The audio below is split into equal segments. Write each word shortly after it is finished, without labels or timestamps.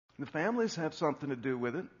The families have something to do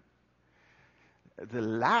with it. The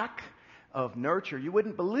lack of nurture, you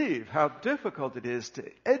wouldn't believe how difficult it is to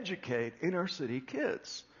educate inner city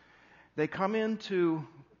kids. They come into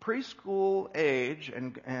preschool age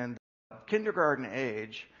and kindergarten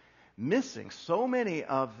age missing so many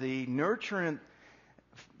of the nurturant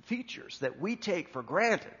features that we take for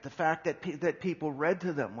granted. The fact that people read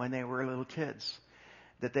to them when they were little kids.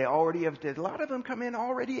 That they already have, a lot of them come in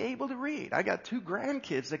already able to read. I got 2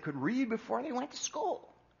 grandkids that could read before they went to school.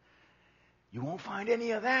 You won't find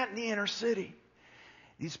any of that in the inner city.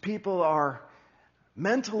 These people are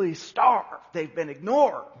mentally starved. They've been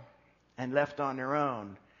ignored and left on their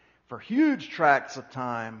own for huge tracts of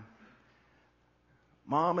time.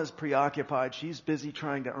 Mom is preoccupied. She's busy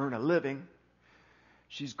trying to earn a living.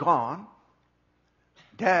 She's gone.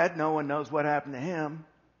 Dad, no one knows what happened to him.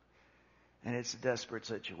 And it's a desperate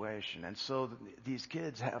situation. And so these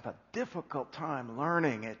kids have a difficult time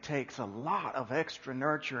learning. It takes a lot of extra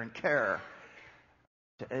nurture and care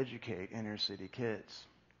to educate inner city kids.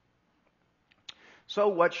 So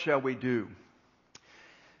what shall we do?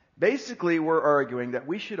 Basically, we're arguing that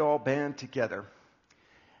we should all band together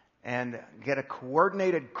and get a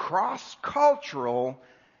coordinated cross-cultural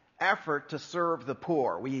effort to serve the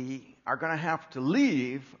poor. We are going to have to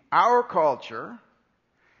leave our culture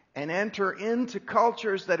and enter into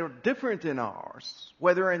cultures that are different than ours.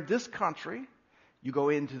 Whether in this country, you go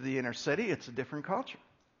into the inner city, it's a different culture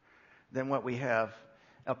than what we have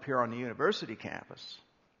up here on the university campus.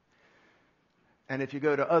 And if you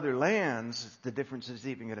go to other lands, the difference is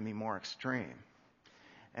even going to be more extreme.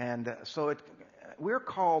 And so we're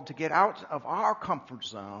called to get out of our comfort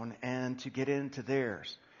zone and to get into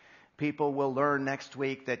theirs. People will learn next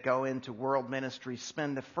week that go into world ministry,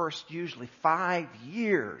 spend the first usually 5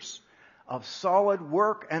 years of solid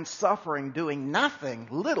work and suffering doing nothing,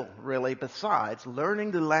 little really, besides learning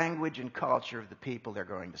the language and culture of the people they're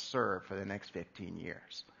going to serve for the next 15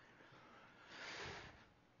 years.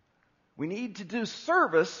 We need to do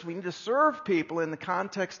service. We need to serve people in the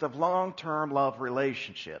context of long-term love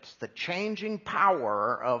relationships, the changing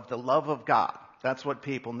power of the love of God. That's what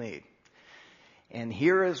people need. And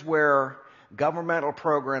here is where governmental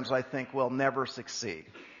programs, I think, will never succeed.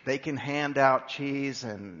 They can hand out cheese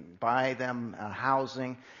and buy them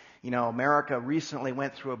housing. You know, America recently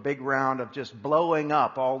went through a big round of just blowing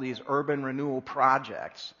up all these urban renewal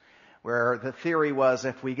projects, where the theory was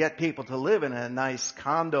if we get people to live in a nice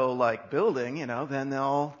condo-like building, then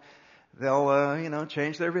they'll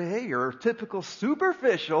change their behavior. Typical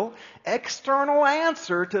superficial external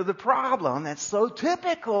answer to the problem that's so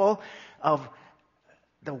typical of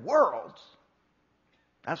the world.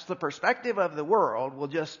 That's the perspective of the world. We'll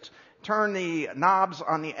just turn the knobs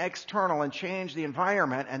on the external and change the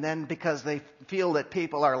environment, and then because they feel that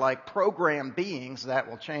people are like programmed beings, that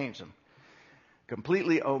will change them.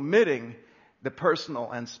 Completely omitting the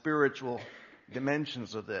personal and spiritual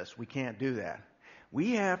dimensions of this. We can't do that.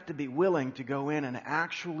 We have to be willing to go in and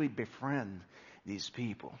actually befriend these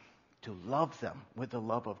people, to love them with the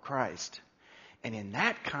love of Christ. And in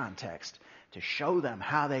that context, to show them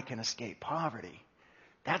how they can escape poverty.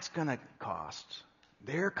 That's going to cost.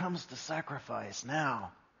 There comes the sacrifice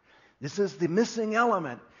now. This is the missing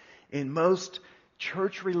element in most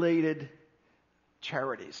church-related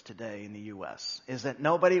charities today in the U.S., is that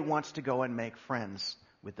nobody wants to go and make friends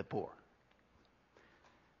with the poor.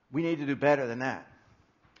 We need to do better than that.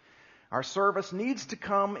 Our service needs to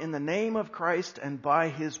come in the name of Christ and by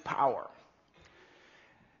His power.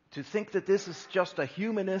 To think that this is just a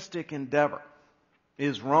humanistic endeavor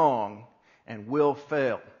is wrong and will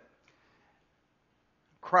fail.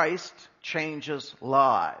 Christ changes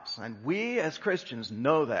lives. And we as Christians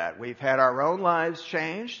know that. We've had our own lives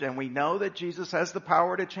changed, and we know that Jesus has the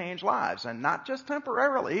power to change lives. And not just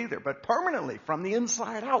temporarily either, but permanently from the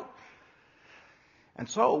inside out. And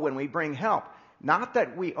so when we bring help, not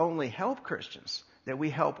that we only help Christians, that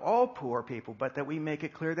we help all poor people, but that we make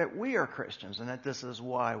it clear that we are Christians and that this is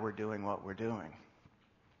why we're doing what we're doing.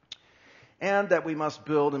 And that we must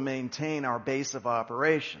build and maintain our base of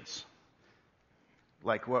operations,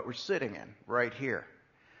 like what we're sitting in right here.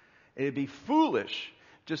 It'd be foolish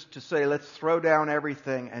just to say, let's throw down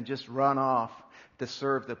everything and just run off to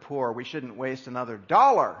serve the poor. We shouldn't waste another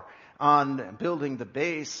dollar on building the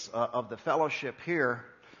base of the fellowship here.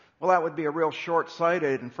 Well, that would be a real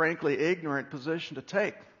short-sighted and frankly ignorant position to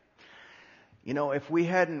take. If we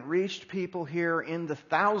hadn't reached people here in the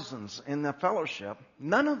thousands in the fellowship,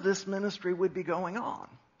 none of this ministry would be going on.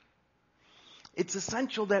 It's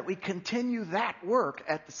essential that we continue that work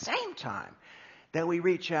at the same time that we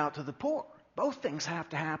reach out to the poor. Both things have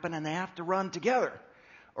to happen and they have to run together,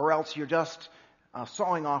 or else you're just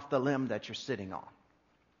sawing off the limb that you're sitting on.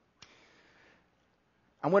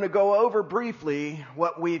 I want to go over briefly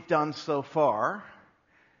what we've done so far,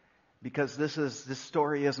 because this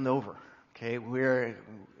story isn't over. Okay,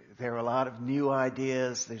 there are a lot of new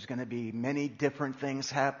ideas. There's going to be many different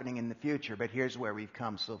things happening in the future, but here's where we've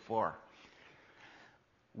come so far.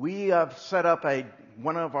 We have set up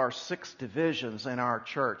one of our 6 divisions in our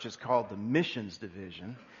church. It's called the Missions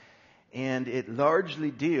Division, and it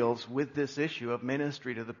largely deals with this issue of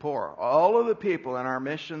ministry to the poor. All of the people in our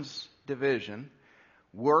Missions Division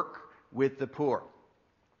work with the poor.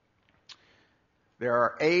 There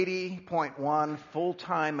are 80.1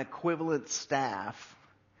 full-time equivalent staff.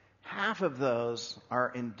 Half of those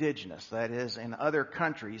are indigenous. That is, in other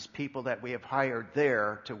countries, people that we have hired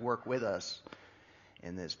there to work with us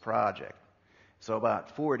in this project. So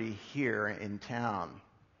about 40 here in town.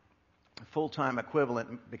 Full-time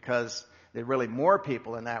equivalent because there are really more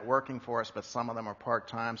people in that working for us, but some of them are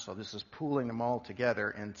part-time, so this is pooling them all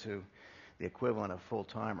together into the equivalent of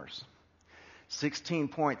full-timers.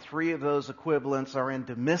 16.3 of those equivalents are in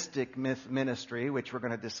domestic ministry, which we're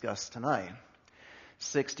going to discuss tonight.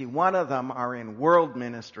 61 of them are in world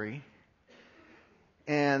ministry,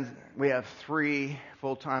 and we have 3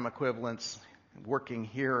 full-time equivalents working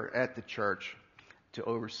here at the church to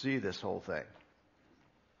oversee this whole thing.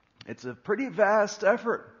 It's a pretty vast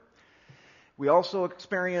effort. We also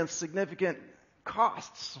experience significant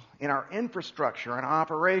costs in our infrastructure and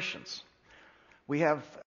operations. We have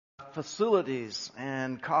facilities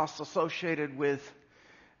and costs associated with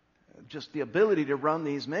just the ability to run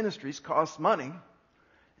these ministries costs money.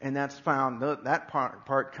 And that's found, that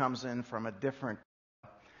part comes in from a different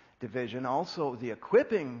division. Also, the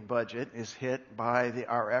equipping budget is hit by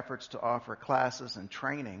our efforts to offer classes and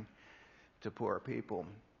training to poor people.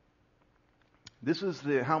 This is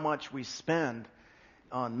how much we spend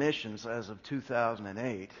on missions as of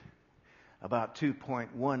 2008, about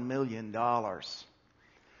 $2.1 million.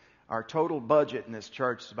 Our total budget in this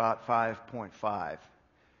church is about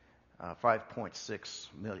 5.6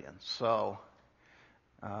 million. So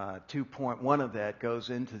 2.1 of that goes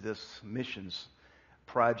into this missions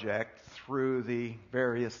project through the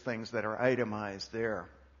various things that are itemized there.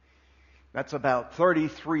 That's about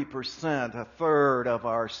 33%, a third of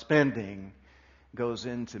our spending goes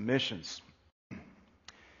into missions.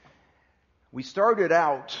 We started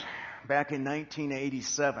out back in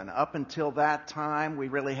 1987. Up until that time,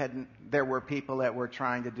 there were people that were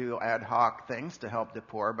trying to do ad hoc things to help the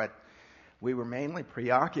poor, but we were mainly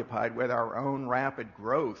preoccupied with our own rapid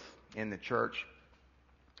growth in the church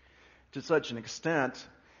to such an extent.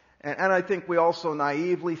 And I think we also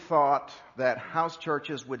naively thought that house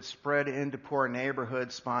churches would spread into poor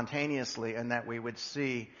neighborhoods spontaneously and that we would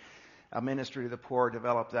see a ministry to the poor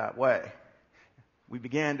develop that way. We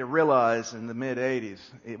began to realize in the mid-'80s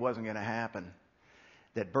it wasn't going to happen,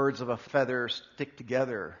 that birds of a feather stick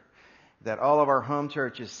together, that all of our home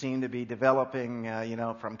churches seem to be developing,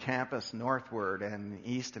 from campus northward and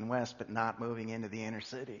east and west, but not moving into the inner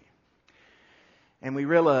city. And we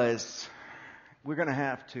realized we're going to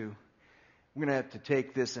have to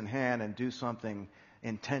take this in hand and do something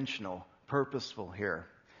intentional, purposeful here.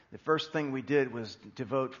 The first thing we did was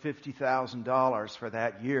devote $50,000 for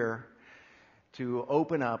that year to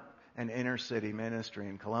open up an inner city ministry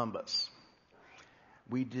in Columbus.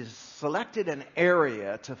 We selected an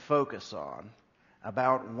area to focus on,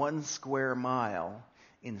 about 1 square mile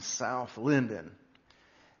in South Linden.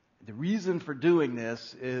 The reason for doing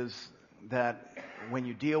this is that when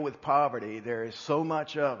you deal with poverty, there is so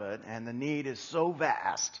much of it, and the need is so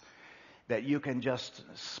vast that you can just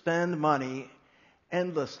spend money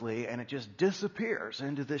endlessly, and it just disappears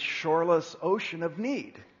into this shoreless ocean of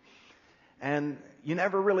need. And you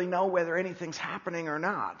never really know whether anything's happening or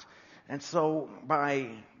not. And so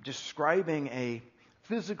by describing a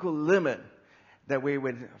physical limit that we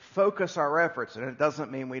would focus our efforts, and it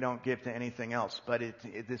doesn't mean we don't give to anything else, but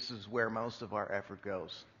this is where most of our effort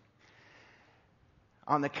goes.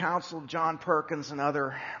 On the council of John Perkins and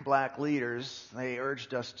other black leaders, they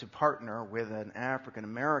urged us to partner with an African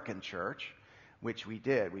American church, which we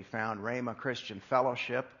did. We found Rhema Christian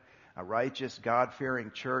Fellowship, a righteous,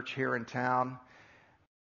 God-fearing church here in town,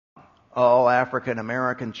 all African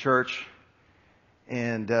American church,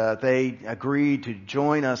 and they agreed to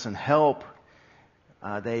join us and help.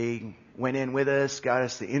 They went in with us, got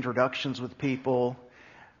us the introductions with people.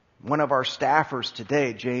 One of our staffers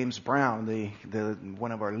today, James Brown,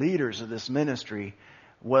 one of our leaders of this ministry,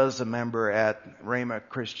 was a member at Rhema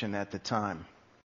Christian at the time.